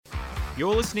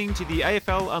You're listening to the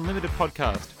AFL Unlimited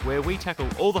podcast, where we tackle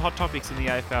all the hot topics in the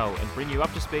AFL and bring you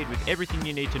up to speed with everything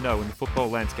you need to know in the football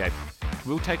landscape.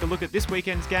 We'll take a look at this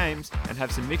weekend's games and have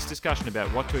some mixed discussion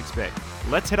about what to expect.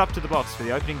 Let's head up to the box for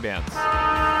the opening bounce.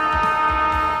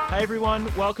 Hey everyone,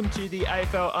 welcome to the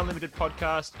AFL Unlimited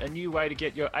podcast, a new way to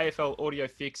get your AFL audio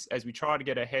fix as we try to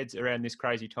get our heads around this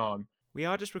crazy time. We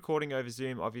are just recording over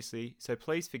Zoom, obviously, so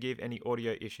please forgive any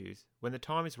audio issues. When the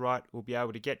time is right, we'll be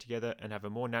able to get together and have a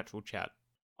more natural chat.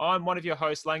 I'm one of your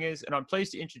hosts, Langers, and I'm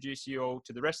pleased to introduce you all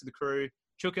to the rest of the crew,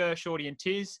 Chuka, Shorty and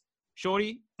Tiz.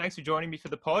 Shorty, thanks for joining me for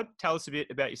the pod. Tell us a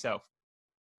bit about yourself.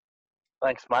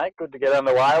 Thanks, mate. Good to get on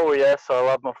the way. Well, yes, I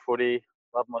love my footy,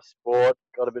 love my sport.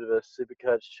 Got a bit of a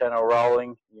Supercoach channel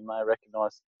rolling. You may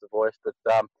recognise the voice, but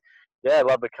yeah,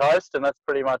 love the coast, and that's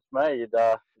pretty much me. You'd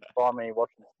find me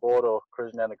watching sport or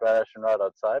cruising down the Great Ocean Road, I'd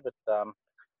say. But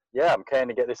yeah, I'm keen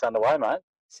to get this underway, mate.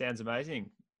 Sounds amazing.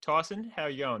 Tyson, how are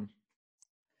you going?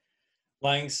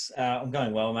 Langs, I'm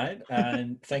going well, mate,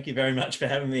 and thank you very much for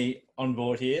having me on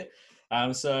board here.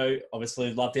 So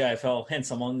obviously love the AFL, hence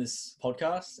I'm on this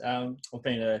podcast. I've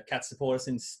been a Cats supporter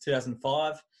since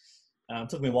 2005.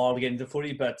 Took me a while to get into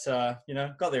footy, but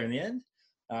got there in the end.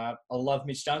 I love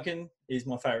Mitch Duncan. He's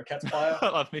my favourite Cats player. I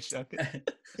love Mitch Duncan.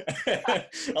 I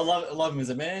love him as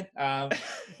a man,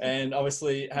 and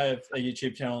obviously have a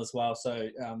YouTube channel as well. So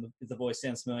if the voice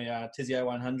sounds familiar,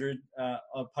 Tizio100, I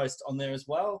post on there as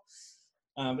well.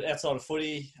 But outside of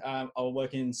footy, I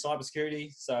work in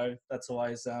cybersecurity, so that's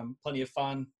always plenty of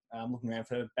fun. Looking around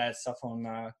for bad stuff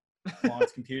on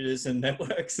clients' computers and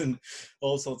networks and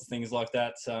all sorts of things like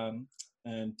that.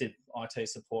 And did IT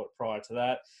support prior to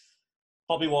that.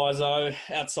 Hobby-wise, though,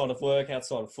 outside of work,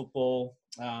 outside of football,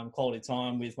 quality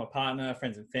time with my partner,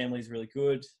 friends and family is really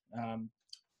good.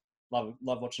 Love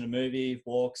watching a movie,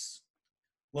 walks,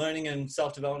 learning and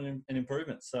self-development and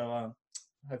improvement. So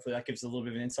hopefully that gives a little bit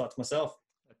of an insight to myself.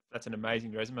 That's an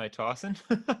amazing resume, Tyson.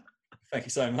 Thank you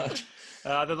so much.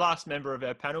 The last member of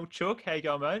our panel, Chook, how you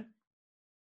going, mate?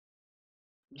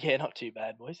 Yeah, not too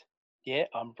bad, boys. Yeah,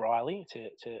 I'm Briley, to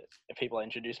people I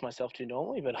introduce myself to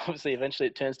normally, but obviously eventually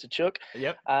it turns to Chook.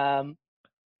 Yep. About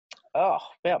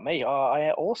me.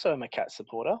 I also am a Cat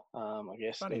supporter. I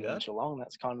guess Funny living in that. Geelong,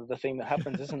 that's kind of the thing that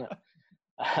happens, isn't it?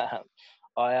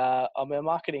 I'm a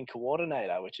marketing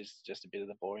coordinator, which is just a bit of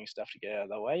the boring stuff to get out of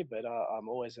the way, but I'm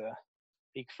always a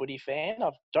big footy fan. I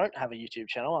don't have a YouTube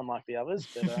channel, unlike the others,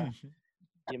 but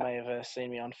you may have seen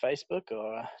me on Facebook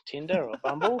or Tinder or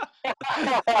Bumble.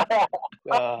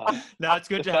 No, it's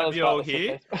good to have you all Fellas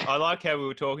here. Partners. I like how we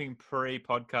were talking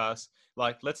pre-podcast.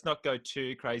 Like, let's not go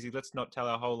too crazy. Let's not tell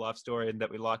our whole life story and that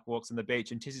we like walks on the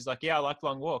beach. And Tiz is like, yeah, I like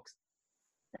long walks.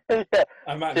 Yeah.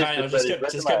 Mate, I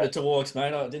just kept it to walks,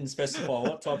 mate. I didn't specify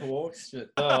what type of walks.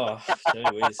 But, gee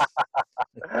whiz.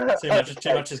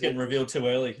 Too much is getting revealed too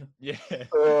early. Yeah.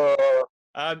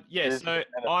 Uh, So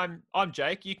I'm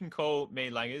Jake. You can call me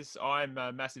Langers. I'm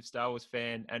a massive Star Wars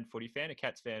fan and footy fan, a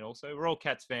Cats fan also. We're all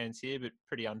Cats fans here, but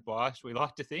pretty unbiased, we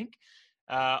like to think.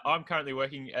 I'm currently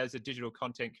working as a digital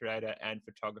content creator and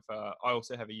photographer. I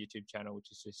also have a YouTube channel, which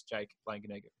is just Jake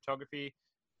Blankenegger Photography.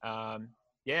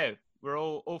 We're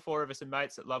all four of us are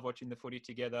mates that love watching the footy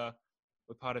together.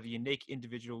 We're part of a unique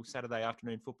individual Saturday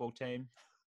afternoon football team.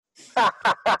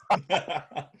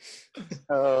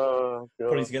 oh,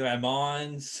 Putting God. together our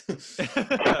minds.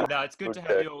 No, it's good to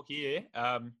have Okay. you all here.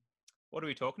 What are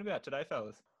we talking about today,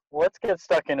 fellas? Let's get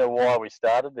stuck into why we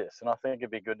started this, and I think it'd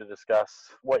be good to discuss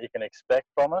what you can expect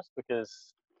from us,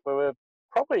 because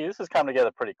this has come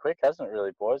together pretty quick, hasn't it,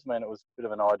 really, boys? I mean, it was a bit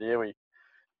of an idea we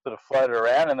sort of floated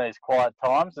around in these quiet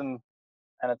times, and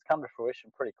it's come to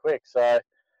fruition pretty quick. So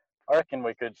I reckon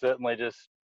we could certainly just,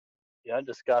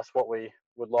 discuss what we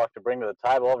would like to bring to the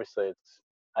table. Obviously, it's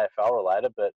AFL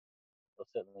related, but there'll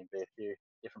certainly be a few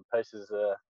different pieces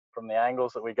from the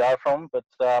angles that we go from. But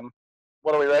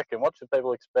what do we reckon? What should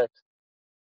people expect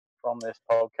from this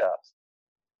podcast?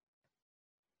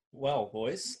 Well,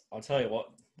 boys, I'll tell you what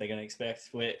they're going to expect.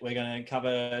 We're going to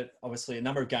cover, obviously, a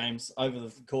number of games over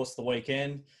the course of the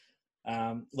weekend.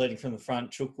 Leading from the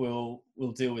front, Chook will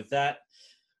deal with that.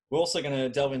 We're also going to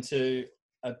delve into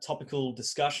a topical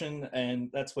discussion, and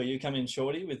that's where you come in,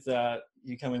 Shorty, with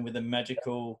you come in with a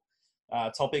magical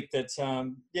topic that,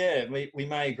 we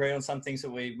may agree on some things,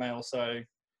 but we may also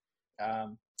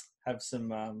have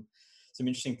some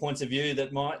interesting points of view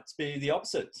that might be the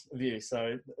opposite of you.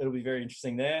 So it'll be very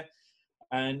interesting there.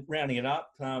 And rounding it up,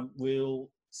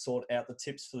 we'll sort out the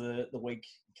tips for the week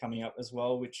coming up as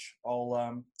well, which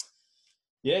I'll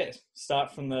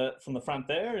start from the front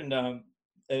there, and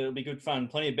it'll be good fun.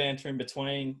 Plenty of banter in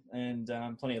between, and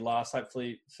plenty of laughs,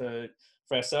 hopefully for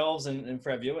ourselves and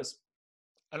for our viewers.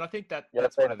 And I think Yeah,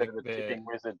 that's that's been one a of bit of a tipping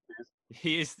wizard.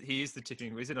 he is the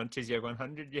tipping wizard on Tizio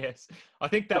 100. Yes, I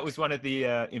think that was one of the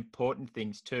important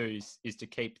things too, is to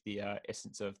keep the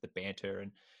essence of the banter.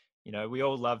 And we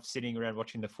all love sitting around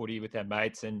watching the footy with our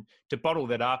mates, and to bottle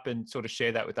that up and sort of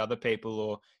share that with other people,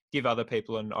 or give other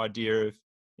people an idea of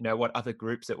what other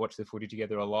groups that watch the footy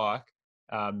together are like.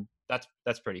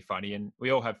 That's pretty funny, and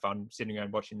we all have fun sitting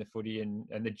around watching the footy, and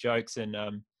the jokes and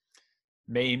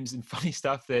memes and funny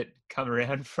stuff that come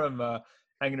around from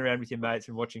hanging around with your mates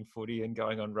and watching footy and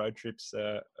going on road trips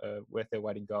worth their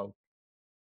weight in gold.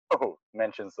 Oh,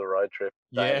 mentions the road trip.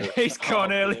 Yeah, Dangerous. he's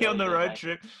gone early on the there, road mate.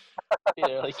 trip. Yeah,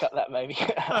 really cut that maybe.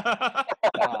 Cut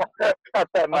that,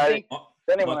 I mate. think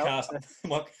Anyone My else?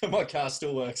 my car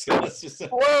still works, guys. Just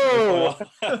Whoa!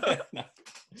 No.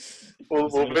 We'll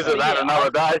Just visit that Yeah, another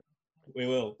day. We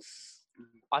will.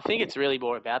 I think it's really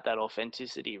more about that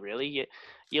authenticity. Really,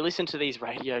 you listen to these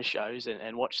radio shows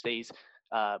and watch these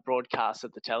broadcasts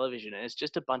at the television, and it's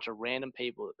just a bunch of random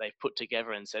people that they've put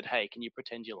together and said, "Hey, can you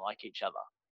pretend you like each other?"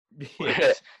 Yeah.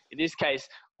 Whereas in this case,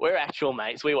 we're actual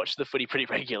mates. We watch the footy pretty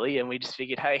regularly, and we just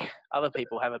figured, hey, other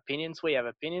people have opinions. We have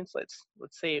opinions. Let's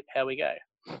see how we go.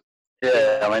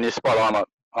 Yeah, I mean, you're spot on.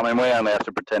 I mean, we only have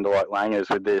to pretend to like langers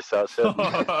with this, so it's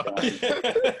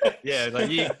certainly Yeah, like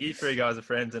you three guys are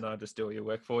friends, and I just do all your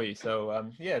work for you. So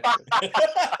yeah.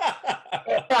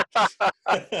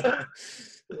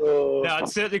 No,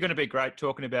 it's certainly going to be great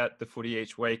talking about the footy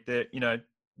each week. That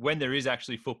when there is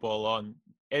actually football on,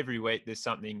 every week there's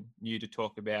something new to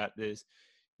talk about. There's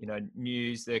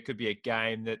news. There could be a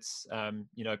game that's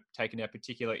taken our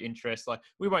particular interest. Like,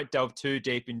 we won't delve too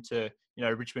deep into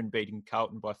Richmond beating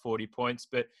Carlton by 40 points,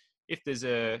 but if there's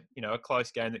a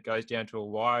close game that goes down to a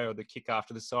wire, or the kick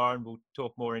after the siren, we'll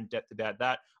talk more in depth about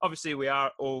that. Obviously, we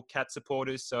are all Cat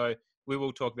supporters, so we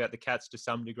will talk about the Cats to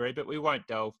some degree, but we won't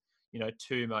delve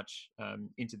too much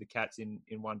into the Cats in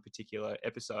one particular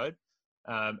episode,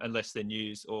 unless the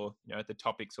news or the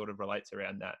topic sort of relates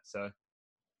around that. So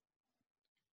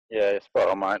yeah, spot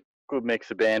on, mate. Good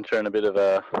mix of banter and a bit of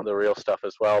the real stuff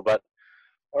as well. But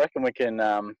I reckon we can,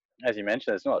 as you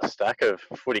mentioned, there's not a stack of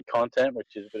footy content, which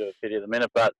is a bit of a pity at the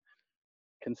minute, but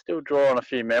can still draw on a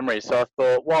few memories. So I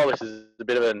thought, while this is a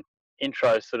bit of an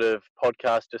intro sort of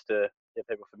podcast just to get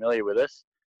people familiar with us,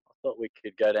 I thought we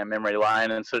could go down memory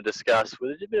lane and sort of discuss,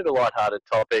 with a bit of a lighthearted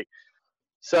topic,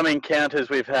 some encounters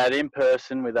we've had in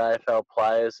person with AFL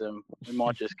players, and we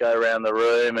might just go around the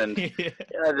room and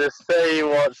just see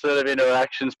what sort of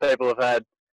interactions people have had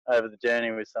over the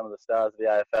journey with some of the stars of the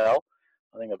AFL.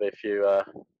 I think there'll be a few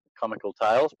comical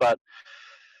tales. But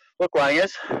look,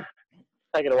 Langers,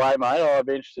 take it away, mate. I'd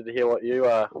be interested to hear what you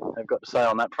have got to say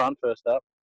on that front first up.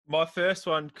 My first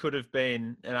one could have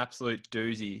been an absolute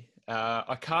doozy.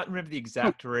 I can't remember the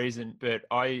exact reason, but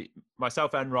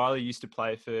myself and Riley used to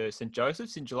play for St.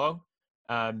 Joseph's in Geelong.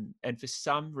 And for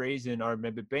some reason, I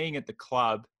remember being at the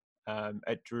club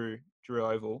at Drew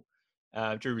Oval,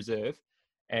 Drew Reserve,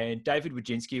 and David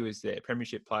Wojcinski was the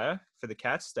premiership player for the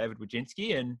Cats, David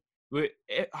Wojcinski. And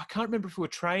I can't remember if we were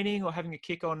training or having a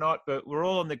kick or not, but we're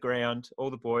all on the ground, all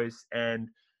the boys, and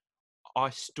I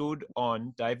stood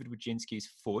on David Wojcinski's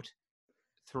foot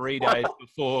 3 days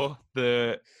before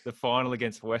the final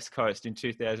against West Coast in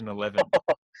 2011.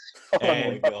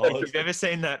 And my God. if you've ever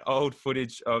seen that old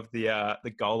footage of the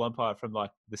goal umpire from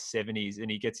like the 70s,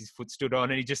 and he gets his foot stood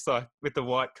on, and he just like with the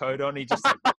white coat on, he just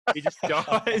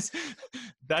dies.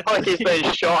 That's Like he's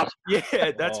been shot.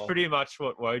 Yeah, that's Oh. pretty much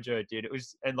what Wojo did. It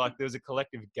was, and like there was a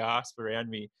collective gasp around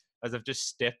me as I've just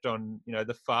stepped on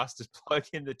the fastest bloke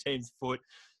in the team's foot.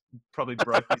 Probably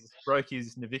broke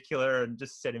his navicular and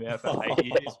just set him out for 8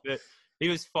 years. But he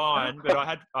was fine. But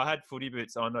I had footy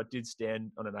boots on. I did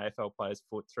stand on an AFL player's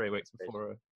foot 3 weeks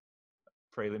before a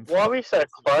prelim. Why were you so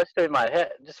close to him, mate?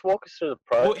 Just walk us through the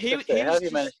Well, process. he How was have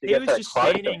you managed to he get was that just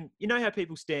close to him? standing. You know how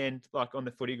people stand like on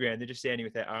the footy ground? They're just standing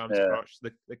with their arms Yeah. crossed.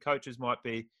 The coaches might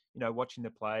be watching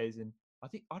the plays, and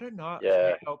I don't know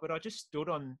Yeah. how, but I just stood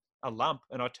on a lump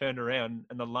and I turned around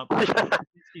and the lump was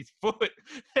his foot.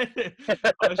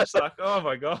 I was just like, oh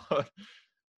my God.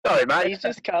 Sorry, mate. He's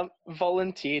just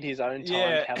volunteered his own time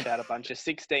Yeah. to help out a bunch of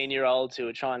 16-year-olds who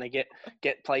are trying to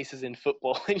get places in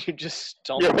football, and you just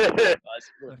stomp Yeah. them, guys.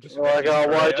 I'm just Like, oh,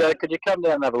 wrapping Wojo, could you come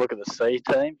down and have a look at the C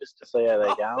team just to see how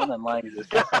they're going? And Lang just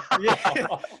go, Yeah.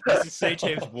 Just the C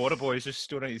team's water boys just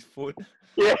stood on his foot.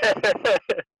 yeah.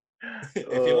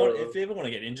 If you ever want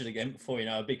to get injured again before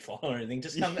a big final or anything,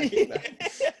 just come back in.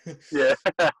 Yeah.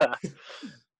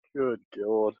 Good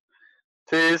God.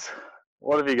 Tiz,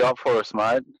 what have you got for us,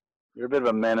 mate? You're a bit of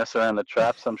a menace around the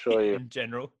traps, I'm sure you. In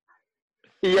general.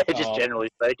 Yeah, just Oh. generally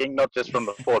speaking, not just from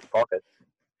the fourth pocket.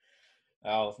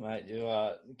 Oh, mate, you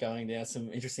are going down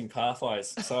some interesting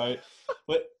pathways. So,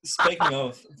 speaking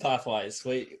of pathways,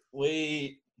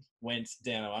 we went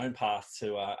down our own path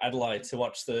to Adelaide to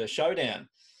watch the showdown.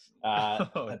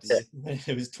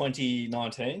 It was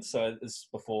 2019, so it was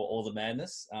before all the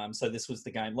madness. So this was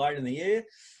the game late in the year.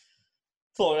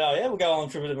 Thought, oh yeah, we'll go on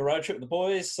for a bit of a road trip with the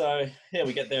boys. So yeah,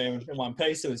 we get there in one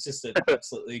piece. It was just an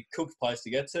absolutely cooked place to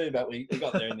get to, but we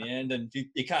got there in the end, and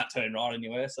you can't turn right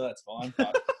anywhere, so that's fine.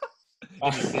 But,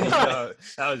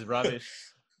 that was rubbish.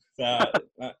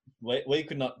 We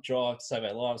could not drive to save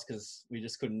our lives because we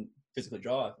just couldn't physically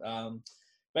drive.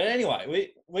 But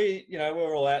anyway, we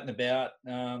were all out and about.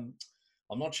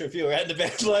 I'm not sure if you were out and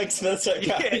about, Legs, but that's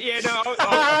okay.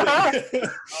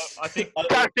 I think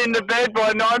tucked into bed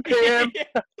by 9 p.m.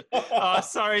 Oh,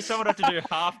 sorry, someone had to do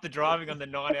half the driving on the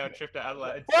 9-hour trip to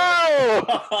Adelaide.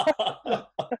 Whoa!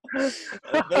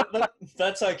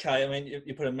 That's okay. I mean,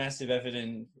 you put a massive effort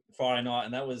in Friday night,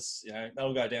 and that was,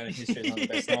 that'll go down in history as one of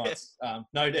the best nights.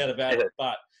 No doubt about it.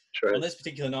 But True. on this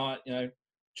particular night,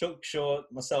 Chook, Short,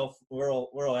 myself, we're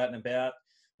all out and about.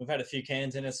 We've had a few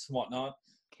cans in us and whatnot.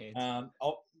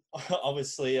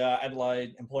 Obviously,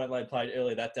 Port Adelaide played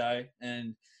early that day,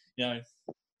 and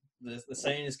the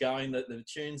scene is going. The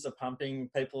tunes are pumping.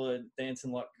 People are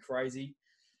dancing like crazy.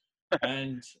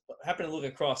 And I happened to look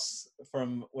across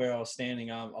from where I was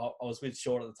standing. I was with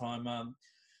Short at the time.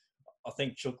 I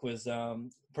think Chook was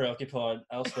preoccupied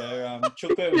elsewhere.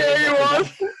 Chook, where was he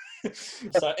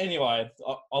was. So anyway,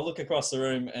 I look across the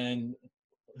room and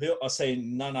I see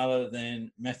none other than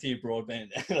Matthew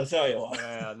Broadbent. And I'll tell you what.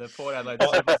 Wow, the Port Adelaide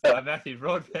superstar, Matthew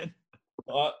Broadbent.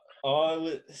 I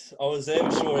was there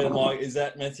for sure, and like, is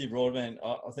that Matthew Broadbent?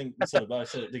 I think we sort of both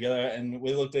said it together, and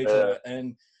we looked at each other,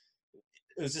 and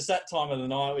it was just that time of the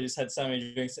night. We just had so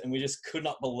many drinks, and we just could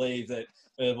not believe that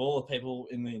of all the people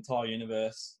in the entire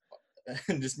universe,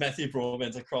 and just Matthew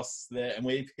Broadbent's across there, and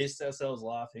we pissed ourselves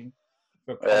laughing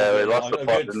for a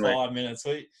good 5 minutes.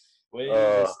 We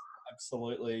just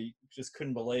absolutely just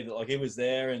couldn't believe it. Like, he was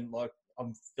there, and like, I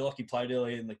feel like he played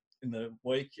early in the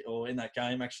week or in that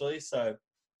game actually. So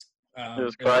it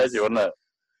was crazy, wasn't it?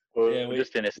 We're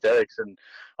just in hysterics, and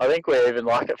I think we even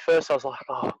like at first I was like,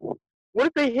 oh, would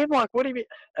it be him? Like, would he be?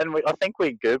 And I think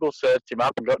we Google searched him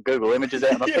up and got Google images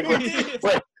out, and I think we're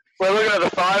looking at the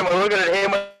phone, we're looking at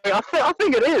him. I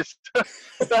think it is.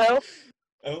 What the hell?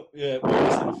 Oh, yeah, we were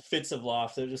just in fits of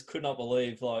laughter. Just could not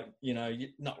believe, like, you're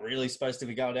not really supposed to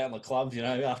be going out in the club,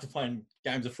 after playing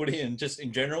games of footy and just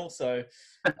in general. So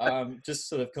just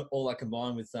sort of all that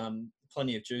combined with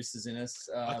plenty of juices in us.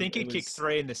 I think he kicked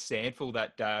 3 in the Sandful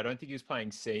that day. I don't think he was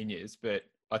playing seniors, but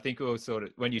I think we were sort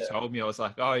of, when you told me, I was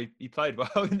like, oh, he played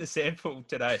well in the Sandful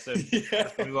today. So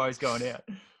that's probably why he's going out.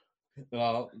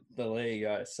 Well, there you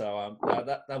go. So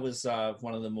that was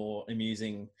one of the more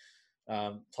amusing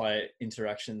player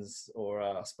interactions, or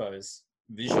I suppose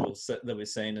visuals that we've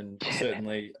seen, and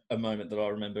certainly a moment that I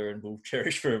remember and will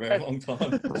cherish for a very long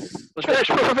time.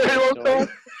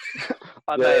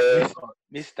 I may have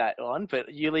missed that one,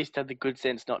 but you at least had the good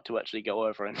sense not to actually go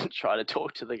over and try to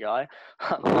talk to the guy.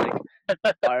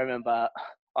 I remember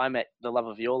I met the love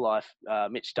of your life,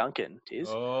 Mitch Duncan, Tiz.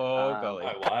 Oh, golly.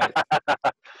 No way.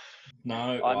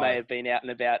 No, I may have been out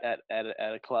and about at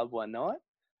a club one night.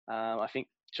 I think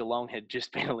Geelong had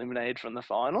just been eliminated from the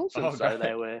finals, and so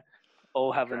they were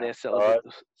all having their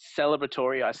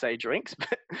celebratory, I say drinks,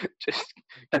 but just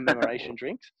commemoration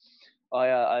drinks.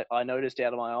 I noticed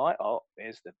out of my eye, oh,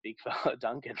 there's the big fella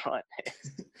Duncan right there.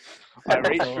 I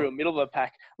reached through the middle of the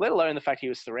pack, let alone the fact he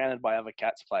was surrounded by other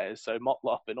Cats players, so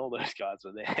Motlop and all those guys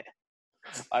were there.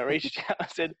 I reached out, I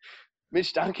said,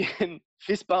 Mitch Duncan,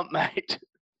 fist bump, mate.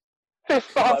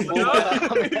 Fist bump.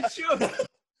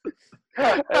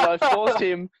 And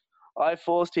I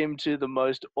forced him to the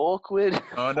most awkward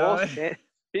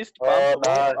fist bump of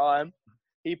all time.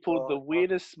 He pulled the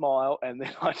weirdest smile, and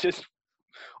then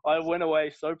I went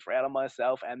away so proud of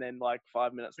myself. And then, like,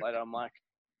 5 minutes later, I'm like,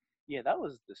 yeah, that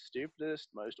was the stupidest,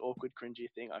 most awkward, cringy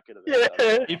thing I could have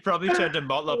ever done. He probably turned to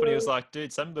Motlop and he was like,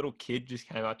 dude, some little kid just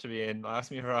came up to me and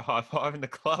asked me for a high five in the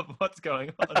club. What's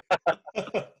going on?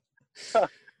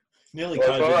 Nearly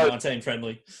COVID-19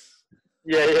 friendly.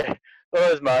 Yeah. One of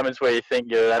those moments where you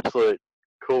think you're an absolute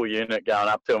cool unit going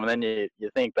up to him, and then you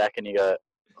think back and you go,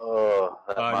 oh,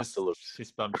 that must have looked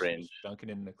fist bump cringe. Duncan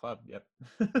in the club, yep.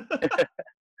 I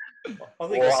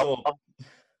think I saw...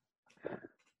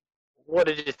 What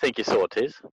did you think you saw,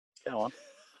 Tiz? Go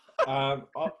on.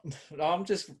 I'm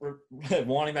just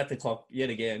winding back the clock yet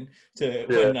again to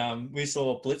when we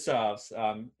saw Blitzarves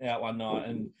out one night,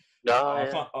 and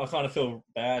I kind of feel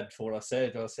bad for what I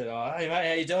said. I said, oh, hey, mate,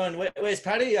 how you doing? Where's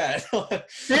Paddy at?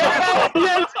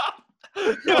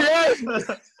 Yes!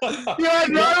 You had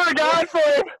no regard for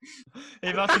him!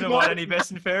 He mustn't have won any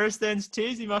best and fairest then,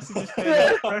 Tiz. He must have just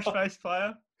been a fresh-faced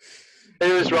player.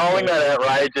 He was rolling that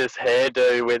outrageous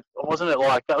hairdo with, wasn't it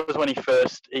like, that was when he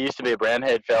used to be a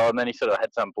brown-haired fella, and then he sort of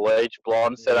had some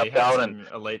blonde set up going, and,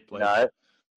 elite bleach.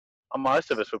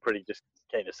 Most of us were pretty just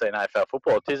keen to see an AFL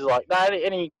football. Tiz is like, no,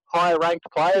 any higher-ranked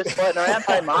players floating around?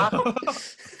 Hey, Mark.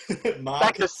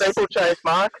 Back to steeplechase,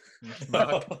 Mark.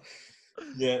 Mark.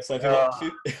 Yeah, so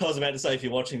I was about to say, if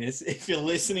you're watching this, if you're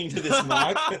listening to this,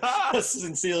 Mark, I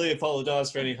sincerely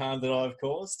apologise for any harm that I've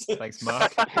caused. Thanks,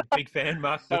 Mark. Big fan,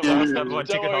 Mark. Don't Number one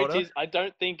ticket worry, holder. Tiz, I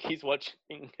don't think he's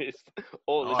watching this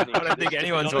or I listening. don't think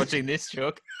anyone's watching this,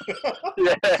 Chuck.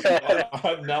 Yeah. I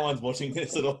hope no one's watching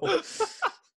this at all.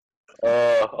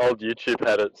 Old YouTube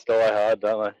had it so hard,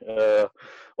 don't they?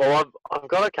 Well, I've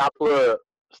got a couple of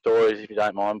stories, if you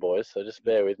don't mind, boys, so just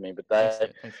bear with me. But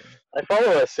they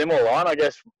follow a similar line, I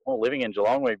guess. Well, living in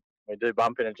Geelong, we do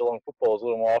bump into Geelong footballers a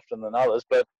little more often than others.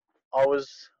 But I was,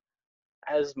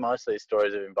 as most of these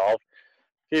stories have involved,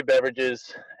 a few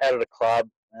beverages out at a club.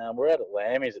 We're out at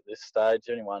Lammy's at this stage.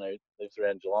 Anyone who lives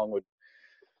around Geelong would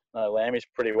know Lammy's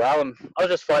pretty well. And I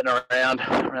was just floating around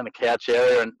the couch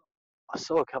area, and I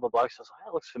saw a couple of blokes. I was like,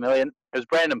 that looks familiar. And it was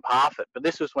Brandon Parfitt, but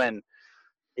this was when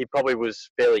he probably was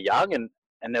fairly young, and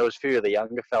there was a few of the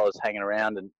younger fellas hanging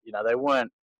around, and, they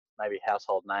weren't maybe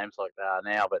household names like they are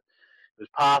now, but it was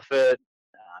Parfitt,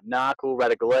 Narkle,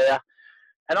 Radigalia.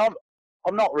 And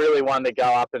I'm not really one to go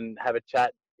up and have a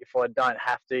chat if I don't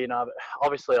have to, but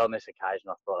obviously on this occasion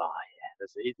I thought,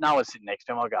 no one's sitting next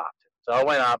to him, I'll go up to him. So I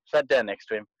went up, sat down next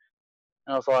to him,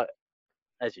 and I was like,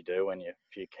 as you do when you're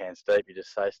a few cans deep, you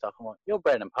just say stuff. I'm like, you're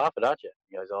Brandon Parfitt, aren't you?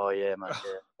 He goes, oh, yeah, mate,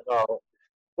 yeah. Oh,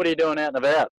 what are you doing out and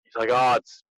about? He's like, oh,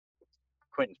 it's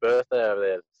Quinton's birthday over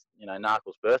there. It's,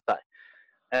 Narkle's birthday.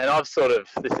 And I've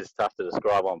this is tough to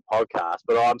describe on podcast,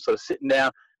 but I'm sort of sitting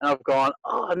down and I've gone,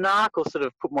 oh, Narkle, sort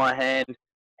of put my hand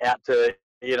out to,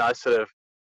 sort of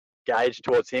gauge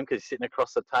towards him because he's sitting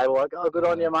across the table. Like, oh, good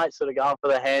on you, mate, sort of going for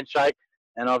the handshake.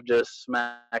 And I've just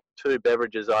smacked 2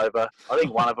 beverages over. I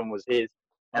think one of them was his.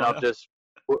 And I've just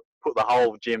put the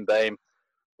whole Jim Beam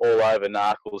all over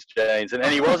Narkle's jeans. And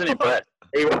he wasn't impressed.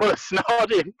 He was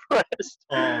not impressed.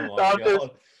 Oh, my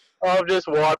God. I've just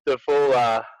wiped a full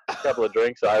couple of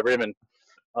drinks over him, and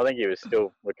I think he was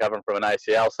still recovering from an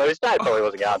ACL. So his day probably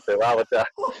wasn't going too well. But,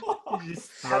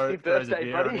 Happy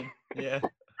birthday, buddy. Yeah.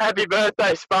 Happy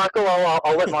birthday, Sparkle.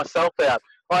 I'll let myself out.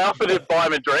 I offered to buy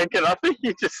him a drink, and I think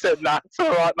he just said, no, it's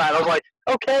all right, mate. I was like,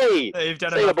 okay. You've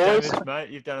done See enough you, boys. damage, mate.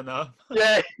 You've done enough.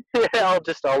 Yeah, I'll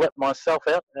let myself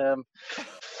out.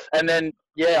 And then,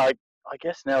 I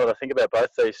guess now that I think about both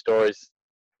these stories,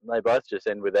 they both just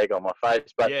end with egg on my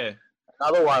face. But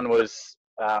another one was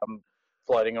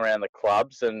floating around the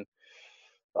clubs, and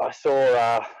I saw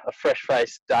a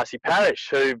fresh-faced Darcy Parish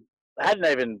who hadn't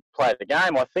even played a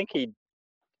game. I think he'd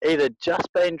either just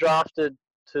been drafted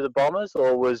to the Bombers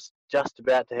or was just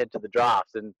about to head to the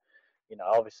draft. And,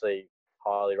 obviously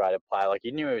highly rated player. Like,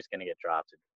 he knew he was going to get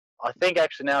drafted. I think,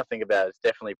 actually, now I think about it, it's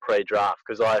definitely pre-draft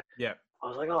because I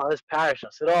was like, oh, there's Parish. I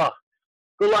said, oh,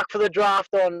 good luck for the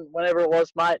draft on whenever it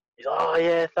was, mate. He's like, oh,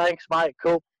 yeah, thanks, mate,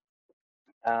 cool.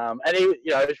 And he,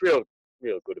 was real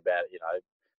good about it,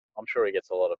 I'm sure he gets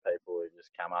a lot of people who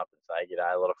just come up and say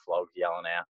g'day, a lot of flogs yelling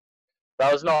out. But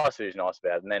it was nice, he was nice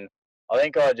about it. And then I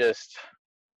think I just,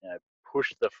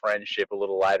 pushed the friendship a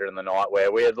little later in the night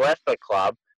where we had left the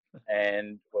club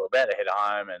and we were about to head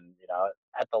home, and,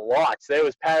 at the lights, there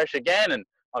was Parish again, and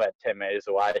I'm about 10 metres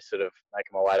away, sort of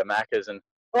making my way to Macca's, and,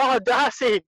 oh,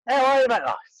 Darcy, how are you, mate?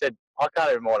 I said, I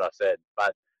can't even remember what I said,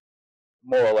 but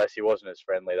more or less he wasn't as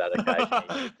friendly that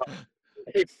occasion.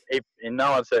 he, in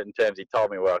no uncertain terms, he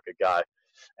told me where I could go.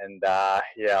 And, I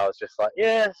was just like,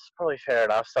 yeah, it's probably fair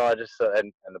enough. So I just,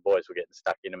 and the boys were getting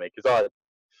stuck into me because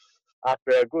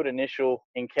after a good initial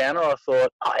encounter, I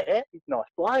thought, oh, yeah, he's a nice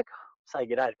bloke. Say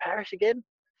good day to Parish again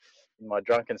in my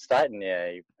drunken state. And,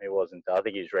 he wasn't. I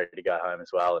think he was ready to go home as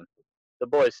well. And the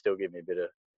boys still give me a bit of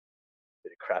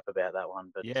crap about that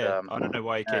one. But I don't know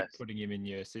why you keep putting him in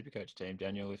your Supercoach team,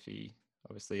 Daniel, if he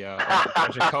obviously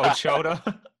has a cold shoulder.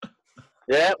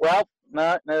 Yeah, well,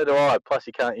 no, neither do I. Plus,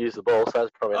 he can't use the ball, so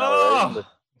that's probably another reason.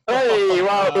 But, hey,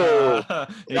 whoa!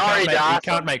 You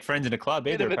can't make friends in a club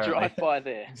either, Bit of a apparently. drive-by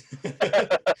there.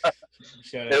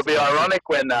 It'll be ironic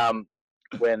when our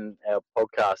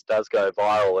podcast does go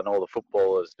viral and all the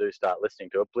footballers do start listening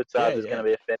to it. Blitzard is going to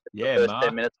be offended in the first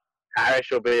 10 minutes.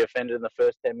 Parish will be offended in the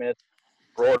first 10 minutes.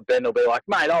 Broadbent will be like,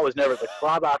 mate, I was never at the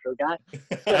club after a game.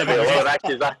 There'll be a lot of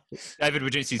accusation. David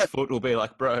Wojcinski's foot will be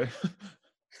like, bro.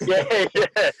 Yeah.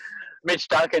 Mitch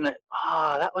Duncan.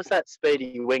 That was that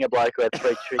speedy winger bloke who had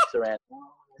 3 tricks around.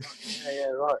 Yeah,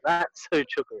 right. That's who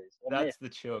Chooker is. That's the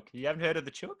Chook. You haven't heard of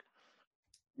the Chook?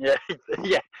 Yeah,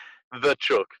 yeah. The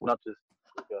Chook, not just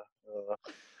Chooker.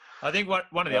 I think one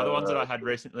of the other ones that I had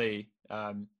recently,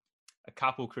 a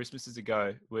couple Christmases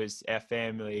ago, was our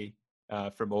family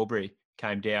from Albury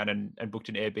came down and booked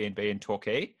an Airbnb in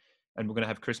Torquay, and we're going to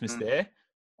have Christmas there.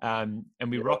 And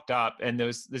we rocked up, and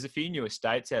there's a few new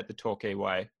estates out the Torquay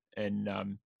way, and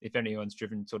if anyone's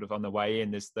driven sort of on the way in,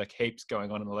 there's like heaps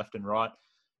going on the left and right.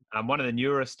 One of the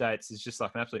newer estates is just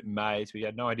like an absolute maze. We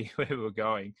had no idea where we were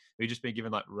going. We'd just been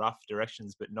given like rough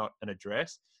directions, but not an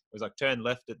address. It was like turn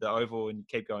left at the oval and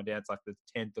keep going down. It's like the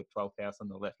 10th or 12th house on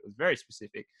the left. It was very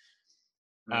specific.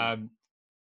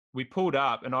 We pulled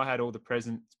up, and I had all the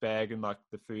presents bag and like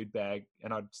the food bag,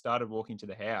 and I started walking to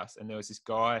the house, and there was this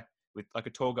guy with like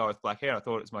a tall guy with black hair. I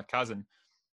thought it was my cousin,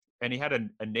 and he had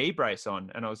a knee brace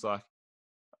on, and I was like,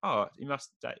 oh,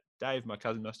 Dave, my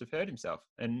cousin, must have hurt himself.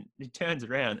 And he turns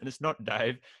around, and it's not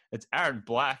Dave, it's Aaron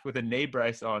Black with a knee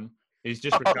brace on. He's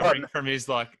just recovering from his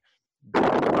like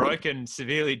broken,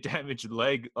 severely damaged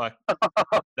leg, like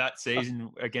that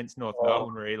season against North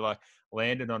Melbourne, where he like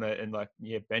landed on it and like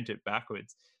bent it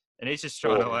backwards. And he's just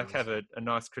trying to like have a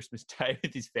nice Christmas day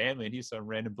with his family, and he's some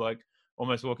random bloke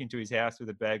almost walking to his house with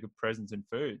a bag of presents and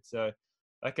food. So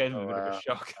that gave him a bit of a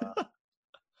shock.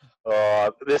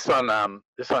 This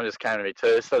one just came to me too.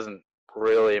 This doesn't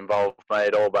really involve me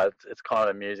at all, but it's kind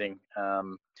of amusing.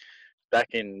 Back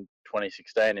in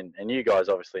 2016, and you guys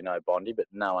obviously know Bondi, but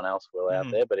no one else will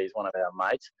out there, but he's one of our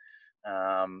mates.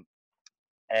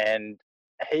 And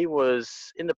he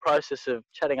was in the process of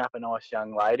chatting up a nice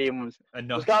young lady, and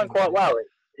was going quite well.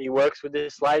 He works with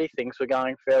this lady, things were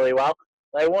going fairly well.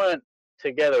 They weren't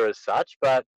together as such,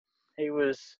 but he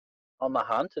was on the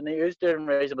hunt, and he was doing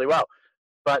reasonably well.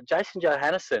 But Jason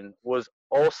Johannesson was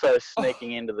also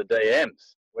sneaking into the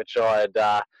DMs, which I had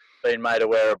been made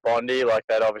aware of Bondi. Like,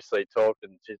 they'd obviously talked,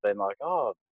 and she's been like,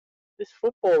 oh, this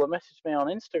footballer messaged me on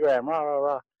Instagram, rah, rah,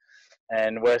 rah.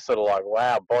 And we're sort of like,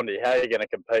 wow, Bondi, how are you going to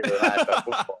compete with an AFL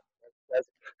football?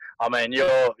 I mean,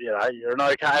 you're an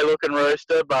okay-looking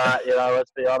rooster, but,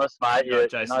 let's be honest, mate, you're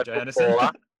no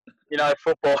footballer.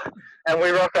 Football. And we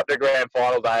rock up to grand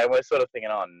final day, and we're sort of thinking,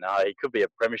 oh, no, he could be a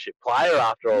premiership player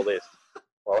after all this.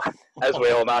 Well, as we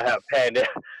all know how it panned out,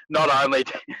 not only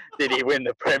did he win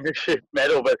the premiership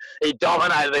medal, but he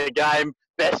dominated the game,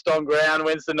 best on ground,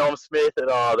 wins the Norm Smith, and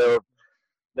there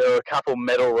were a couple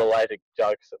medal-related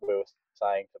jokes that we were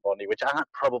saying to Bondi, which aren't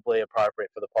probably appropriate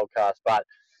for the podcast, but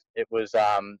it was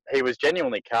he was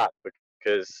genuinely cut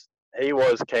because he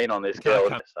was keen on this girl.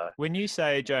 So. When you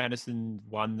say Johannesson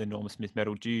won the Norm Smith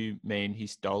medal, do you mean he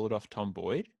stole it off Tom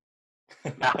Boyd?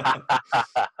 Is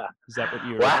that what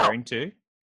you're referring to?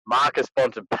 Marcus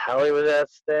Bontempelli was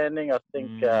outstanding. I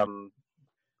think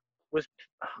was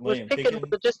Pickett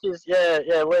just his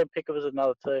Liam Pickett was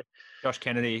another too. Josh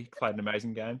Kennedy played an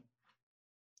amazing game.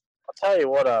 I'll tell you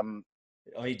what,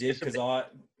 Oh, he did because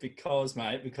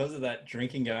of that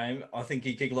drinking game. I think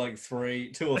he kicked like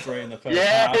 2 or 3 in the first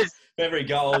half. Every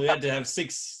goal, we had to have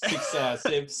six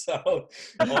sips. So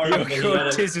I remember he had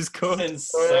a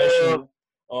sensational.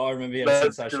 I remember he had a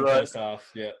sensational first half.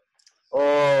 Yeah.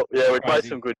 Oh yeah, we played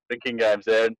some good drinking games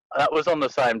there. And that was on the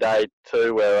same day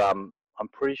too, where I'm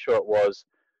pretty sure it was.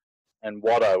 And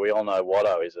Watto, we all know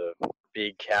Watto is a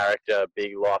big character,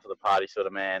 big life of the party sort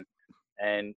of man,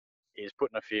 and he's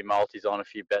putting a few multis on, a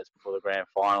few bets before the grand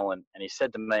final, and he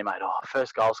said to me, mate,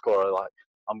 first goal scorer, like,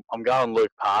 I'm going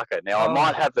Luke Parker. Now, I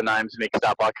might have the names mixed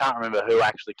up. I can't remember who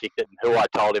actually kicked it and who I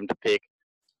told him to pick.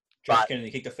 Josh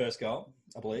Kennedy kicked the first goul,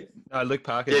 I believe. No, Luke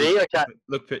Parker. Did he? Okay.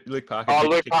 Luke Parker. Oh,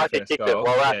 Luke Parker kicked it.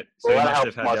 Well, that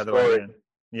helps my story.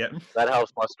 Yep. That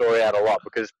helps my story out a lot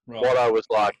because Watto was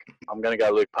like, I'm going to go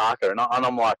Luke Parker. And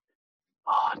I'm like,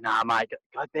 oh, nah, mate,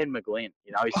 go Ben McGlynn.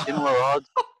 He's similar odds.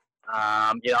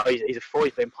 He's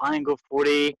he's been playing good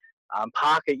footy.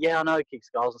 Parker, I know he kicks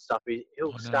goals and stuff.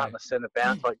 He'll start in the centre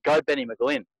bounce. Like, go Benny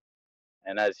McGlynn.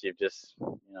 And as you've just,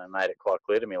 made it quite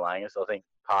clear to me, Langus, I think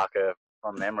Parker,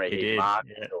 from memory, he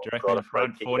marked directly in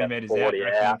front, 40 metres out,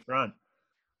 directly in front.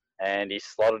 And he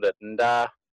slotted it. And I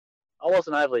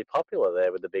wasn't overly popular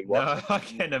there with the big watch. No, I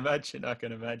can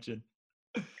imagine.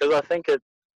 Because I think it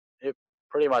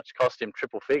pretty much cost him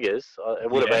triple figures.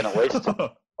 It would have been at least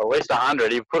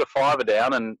 100. He put a $5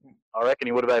 down, and I reckon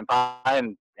he would have been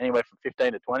paying anywhere from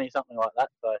 15 to 20, something like that.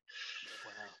 So,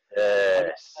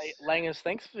 yes. Hey, Langus,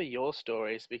 thanks for your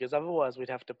stories, because otherwise we'd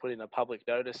have to put in a public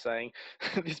notice saying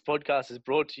this podcast is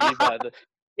brought to you by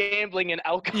gambling and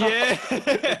alcohol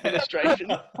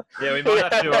administration. Yeah,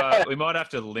 we might have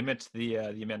to limit the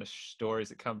amount of stories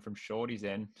that come from Shorty's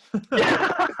end.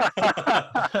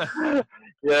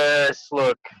 Yes,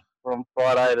 look, from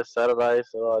Friday to Saturday,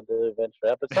 so I do venture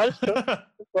out. But so does Chuck.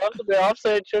 I've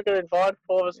seen Chuka in fine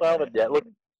form as well. But yeah, look,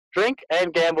 drink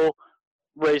and gamble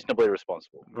reasonably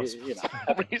responsible. You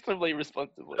know. Reasonably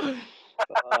responsibly.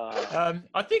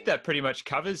 I think that pretty much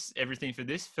covers everything for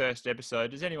this first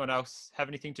episode. Does anyone else have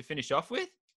anything to finish off with?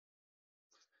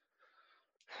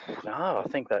 No, I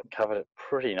think that covered it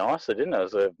pretty nicely, didn't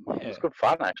it? It was good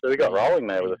fun, actually. We got rolling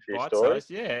there with a few stories.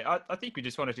 Yeah, I think we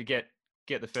just wanted to get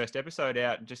the first episode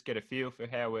out and just get a feel for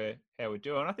how we're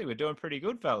doing. I think we're doing pretty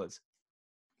good, fellas.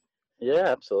 Yeah,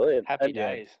 absolutely. Happy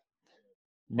days.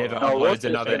 Never uploads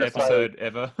another episode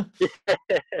ever.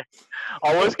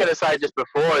 I was going to say just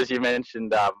before, as you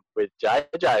mentioned, with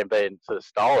JJ being sort of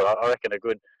stolen, I reckon a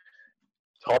good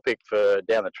topic for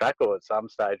down the track or at some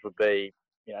stage would be,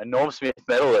 you know, Norm Smith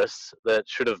medalists that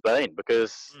should have been,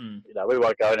 because you know, we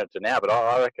won't go into it now, but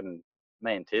I reckon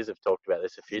me and Tiz have talked about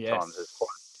this a few times. There's quite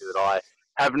a few that I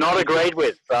have not agreed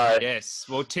with. So yes,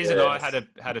 well, Tiz and I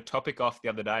had a topic off the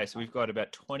other day, so we've got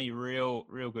about 20 real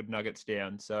good nuggets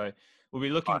down. So we'll be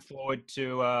looking forward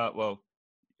to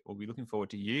we'll be looking forward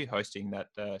to you hosting that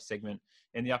segment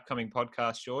in the upcoming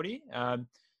podcast, Shorty.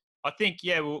 I think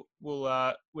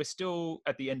we're still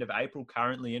at the end of April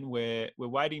currently, and we're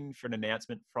waiting for an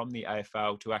announcement from the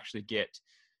AFL to actually get,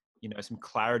 you know, some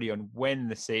clarity on when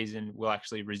the season will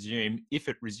actually resume, if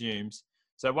it resumes.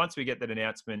 So once we get that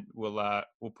announcement, we'll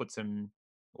record some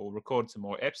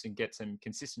more eps and get some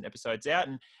consistent episodes out.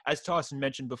 And as Tyson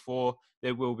mentioned before,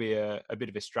 there will be a bit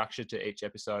of a structure to each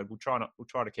episode. We'll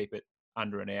try to keep it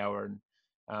under an hour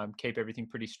and keep everything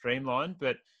pretty streamlined.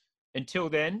 But until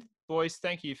then, boys,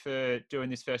 thank you for doing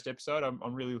this first episode.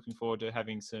 I'm really looking forward to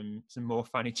having some more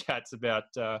funny chats about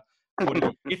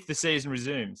if the season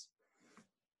resumes.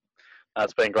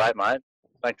 It's been great, mate.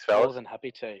 Thanks, fellas. More than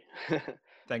happy to.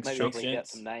 Thanks, Maybe Chuck. bring out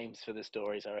some names for the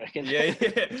stories, I reckon. Yeah.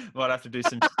 Might have to do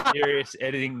some serious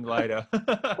editing later.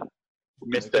 Mr.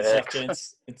 Good stuff, X.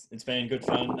 gents. It's been good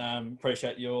fun.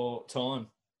 Appreciate your time.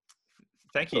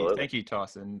 Thank you. Thank you,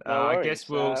 Tyson. No I worries. guess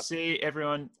we'll see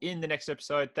everyone in the next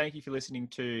episode. Thank you for listening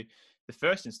to the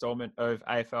first installment of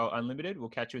AFL Unlimited. We'll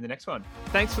catch you in the next one.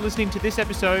 Thanks for listening to this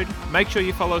episode. Make sure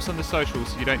you follow us on the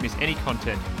socials so you don't miss any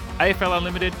content. AFL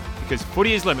Unlimited, because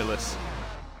footy is limitless.